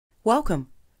Welcome!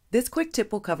 This quick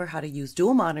tip will cover how to use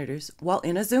dual monitors while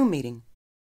in a Zoom meeting.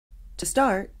 To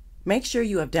start, make sure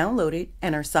you have downloaded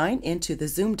and are signed into the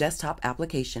Zoom desktop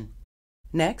application.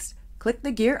 Next, click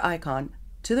the gear icon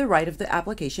to the right of the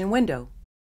application window.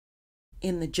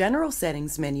 In the General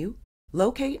Settings menu,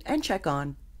 locate and check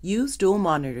on Use Dual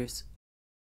Monitors.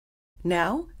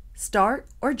 Now, start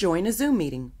or join a Zoom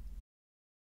meeting.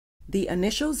 The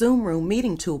initial Zoom Room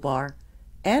meeting toolbar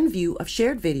and view of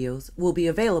shared videos will be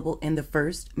available in the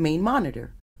first main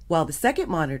monitor, while the second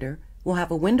monitor will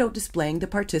have a window displaying the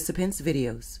participants'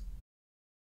 videos.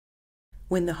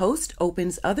 When the host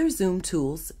opens other Zoom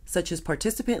tools, such as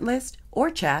Participant List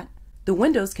or Chat, the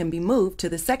windows can be moved to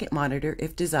the second monitor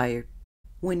if desired.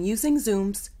 When using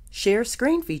Zoom's Share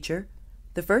Screen feature,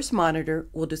 the first monitor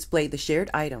will display the shared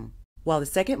item, while the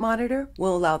second monitor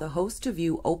will allow the host to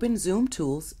view open Zoom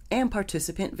tools and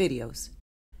participant videos.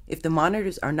 If the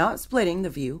monitors are not splitting the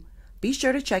view, be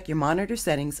sure to check your monitor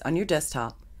settings on your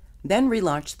desktop, then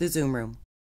relaunch the Zoom Room.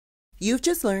 You've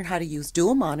just learned how to use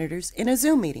dual monitors in a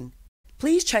Zoom meeting.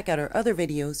 Please check out our other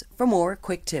videos for more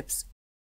quick tips.